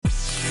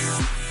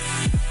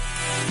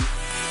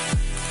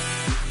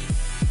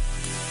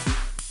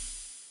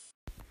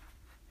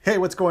Hey,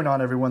 what's going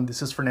on, everyone?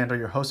 This is Fernando,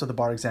 your host of the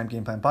Bar Exam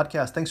Game Plan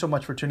Podcast. Thanks so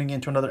much for tuning in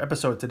to another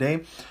episode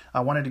today. I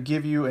wanted to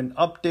give you an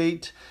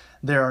update.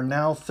 There are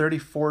now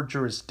 34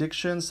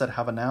 jurisdictions that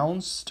have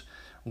announced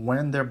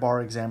when their bar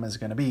exam is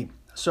going to be.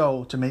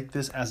 So, to make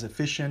this as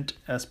efficient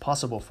as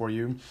possible for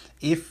you,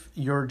 if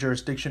your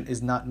jurisdiction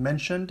is not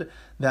mentioned,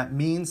 that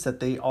means that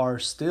they are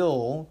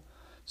still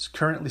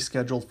currently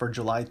scheduled for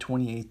July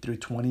 28th through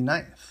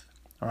 29th.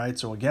 All right,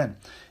 so again,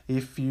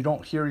 if you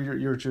don't hear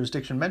your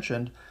jurisdiction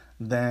mentioned,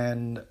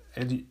 then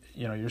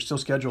you're still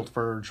scheduled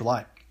for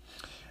July.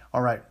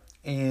 All right.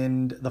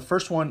 And the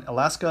first one,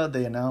 Alaska,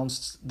 they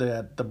announced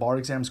that the bar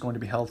exam is going to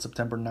be held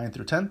September 9th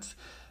through 10th.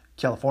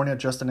 California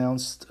just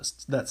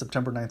announced that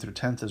September 9th through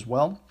 10th as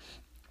well.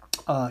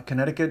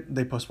 Connecticut,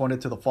 they postponed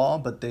it to the fall,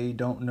 but they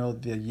don't know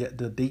the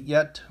date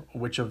yet,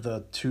 which of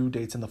the two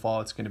dates in the fall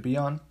it's going to be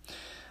on.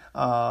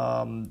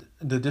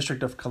 The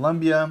District of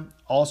Columbia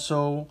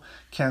also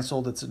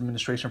canceled its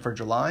administration for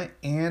July,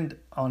 and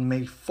on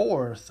May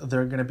 4th,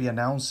 they're going to be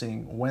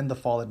announcing when the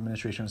fall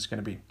administration is going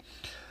to be.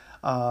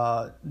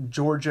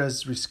 Georgia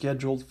is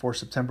rescheduled for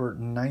September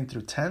 9th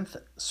through 10th.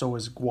 So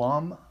is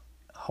Guam,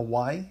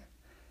 Hawaii,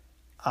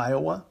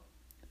 Iowa,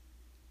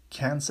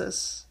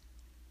 Kansas.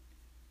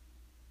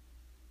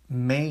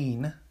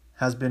 Maine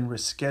has been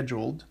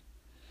rescheduled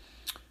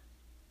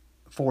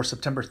for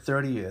September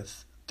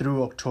 30th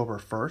through October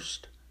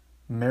 1st.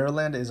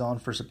 Maryland is on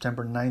for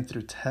September 9th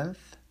through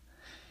 10th.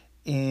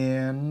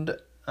 And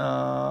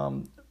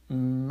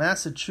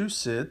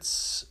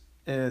Massachusetts,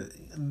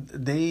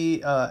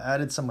 they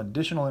added some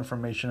additional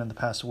information in the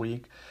past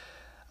week.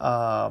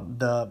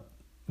 The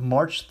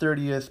March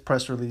 30th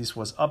press release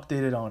was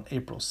updated on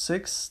April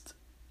 6th,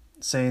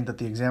 saying that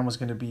the exam was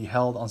going to be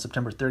held on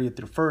September 30th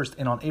through 1st.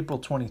 And on April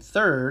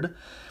 23rd,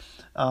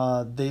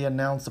 they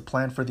announced the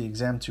plan for the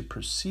exam to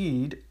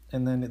proceed.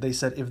 And then they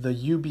said if the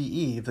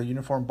UBE, the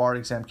Uniform Bar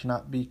Exam,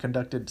 cannot be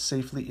conducted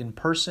safely in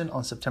person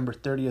on September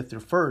 30th through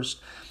 1st,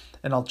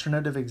 an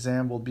alternative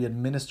exam will be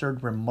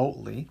administered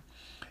remotely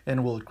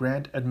and will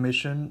grant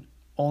admission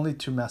only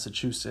to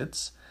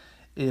Massachusetts.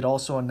 It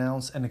also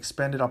announced an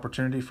expanded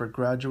opportunity for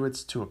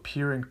graduates to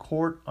appear in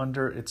court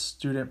under its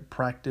student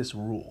practice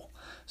rule.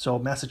 So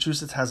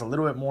Massachusetts has a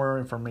little bit more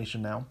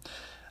information now.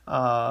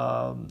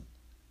 And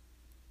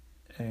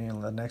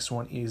the next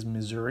one is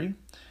Missouri.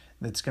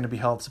 It's going to be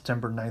held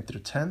September 9th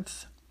through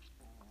 10th.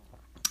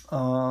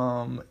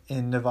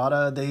 In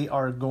Nevada, they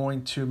are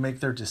going to make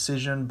their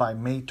decision by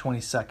May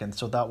 22nd.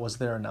 So that was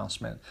their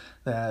announcement,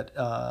 that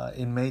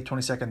in May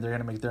 22nd, they're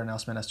going to make their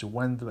announcement as to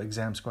when the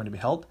exam is going to be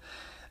held.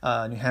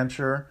 New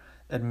Hampshire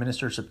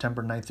administered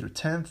September 9th through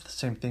 10th.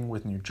 Same thing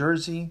with New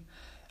Jersey.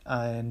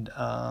 And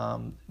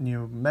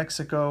New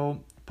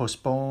Mexico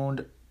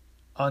postponed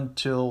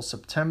until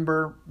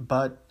September,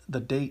 but the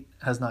date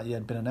has not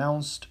yet been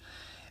announced.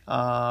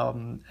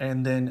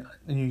 And then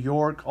New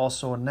York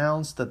also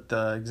announced that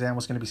the exam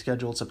was going to be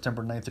scheduled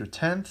September 9th through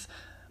 10th.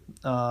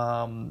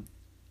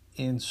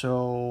 And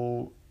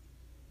so,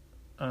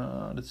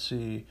 let's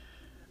see.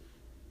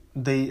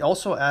 They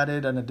also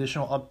added an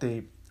additional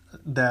update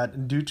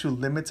that due to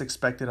limits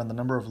expected on the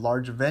number of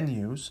large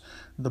venues,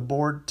 the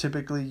board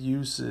typically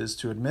uses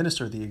to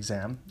administer the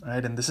exam,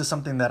 right? And this is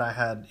something that I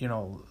had,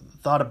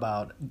 thought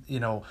about,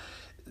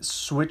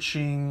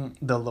 switching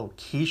the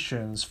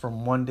locations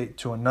from one date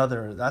to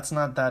another. That's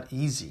not that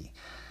easy,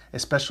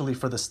 especially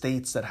for the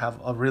states that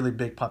have a really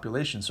big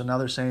population. So now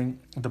they're saying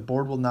the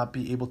board will not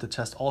be able to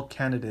test all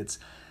candidates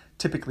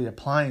typically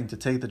applying to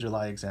take the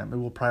July exam. It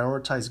will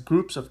prioritize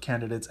groups of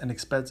candidates and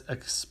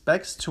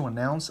expects to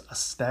announce a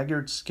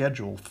staggered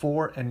schedule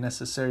for and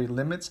necessary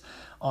limits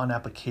on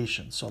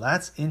applications. So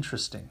that's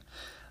interesting.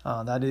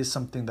 That is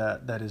something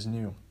that is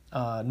new.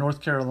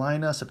 North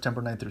Carolina,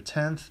 September 9th through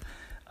 10th.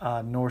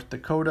 North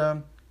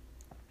Dakota,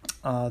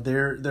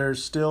 they're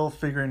still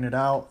figuring it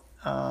out,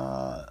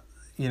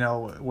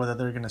 whether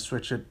they're going to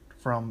switch it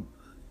from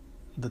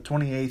the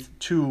 28th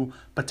to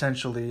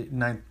potentially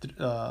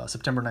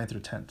September 9th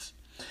through 10th.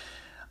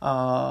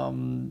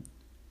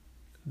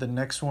 The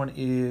next one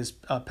is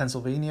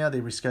Pennsylvania.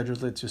 They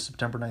rescheduled it to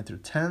September 9th through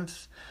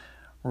 10th.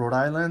 Rhode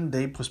Island,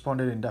 they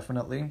postponed it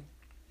indefinitely.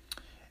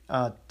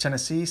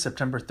 Tennessee,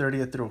 September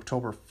 30th through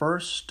October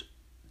 1st.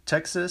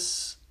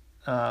 Texas,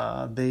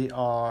 they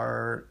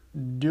are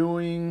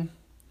doing,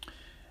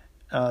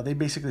 they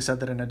basically said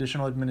that an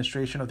additional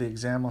administration of the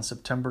exam on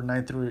September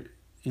 9th through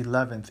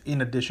 11th,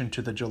 in addition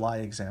to the July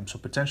exam. So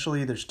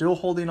potentially they're still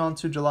holding on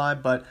to July,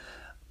 but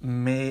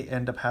may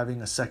end up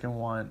having a second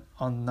one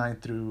on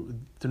 9th through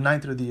the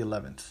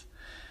 11th.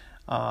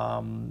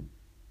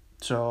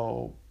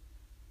 So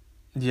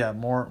yeah,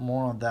 more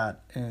on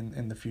that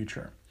in the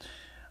future.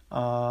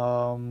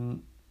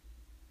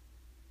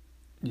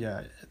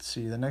 Yeah, let's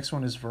see. The next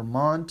one is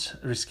Vermont,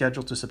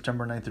 rescheduled to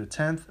September 9th through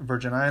 10th.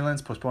 Virgin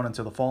Islands, postponed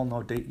until the fall.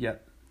 No date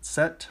yet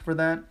set for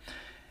that.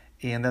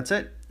 And that's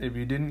it. If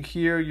you didn't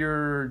hear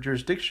your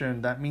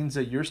jurisdiction, that means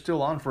that you're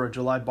still on for a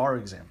July bar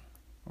exam.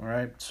 All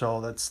right.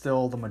 So that's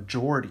still the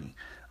majority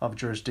of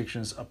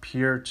jurisdictions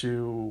appear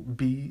to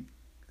be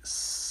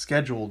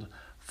scheduled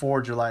for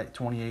July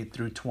 28th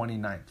through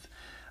 29th.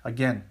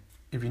 Again,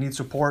 if you need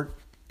support,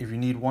 if you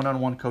need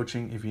one-on-one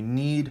coaching, if you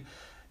need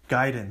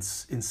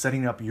guidance in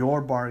setting up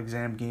your bar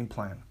exam game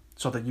plan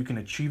so that you can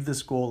achieve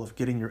this goal of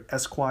getting your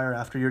Esquire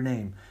after your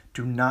name,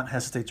 do not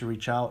hesitate to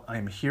reach out. I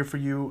am here for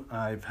you.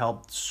 I've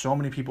helped so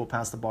many people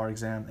pass the bar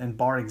exam and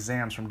bar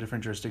exams from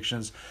different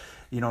jurisdictions.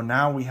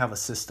 Now we have a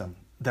system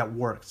that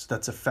works,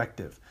 that's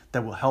effective,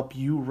 that will help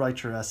you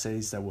write your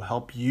essays, that will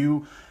help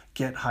you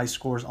get high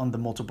scores on the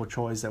multiple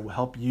choice, that will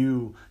help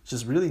you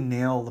just really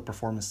nail the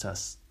performance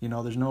tests.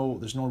 There's no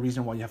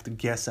reason why you have to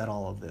guess at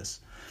all of this.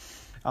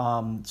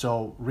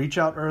 So reach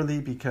out early,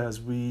 because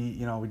we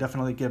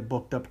definitely get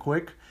booked up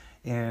quick,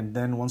 and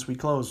then once we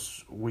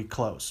close,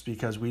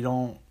 because we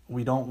don't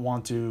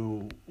want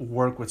to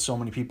work with so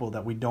many people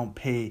that we don't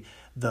pay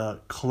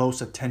the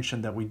close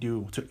attention that we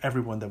do to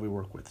everyone that we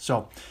work with.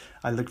 So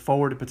I look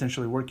forward to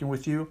potentially working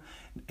with you.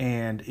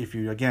 And if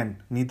you,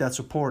 again, need that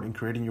support in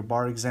creating your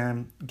bar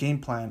exam game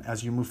plan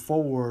as you move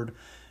forward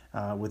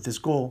with this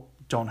goal,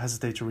 don't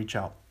hesitate to reach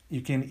out.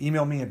 You can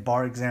email me at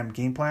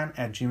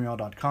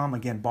barexamgameplan@gmail.com.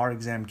 Again,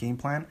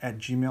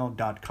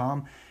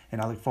 barexamgameplan@gmail.com.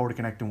 And I look forward to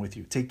connecting with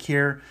you. Take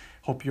care.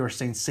 Hope you are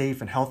staying safe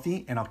and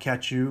healthy. And I'll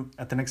catch you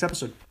at the next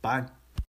episode. Bye.